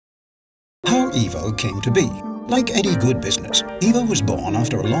How Evo came to be. Like any good business, Evo was born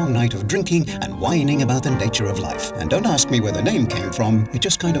after a long night of drinking and whining about the nature of life. And don't ask me where the name came from, it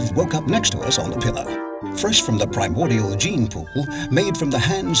just kind of woke up next to us on the pillow. Fresh from the primordial gene pool, made from the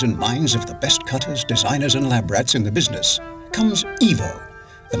hands and minds of the best cutters, designers and lab rats in the business, comes Evo,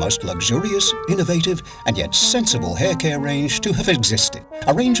 the most luxurious, innovative and yet sensible hair care range to have existed.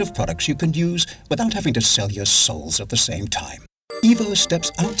 A range of products you can use without having to sell your souls at the same time. Evo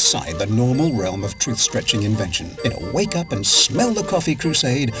steps outside the normal realm of truth-stretching invention in a wake-up-and-smell-the-coffee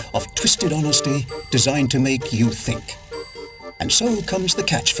crusade of twisted honesty designed to make you think. And so comes the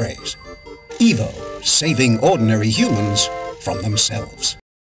catchphrase, Evo, saving ordinary humans from themselves.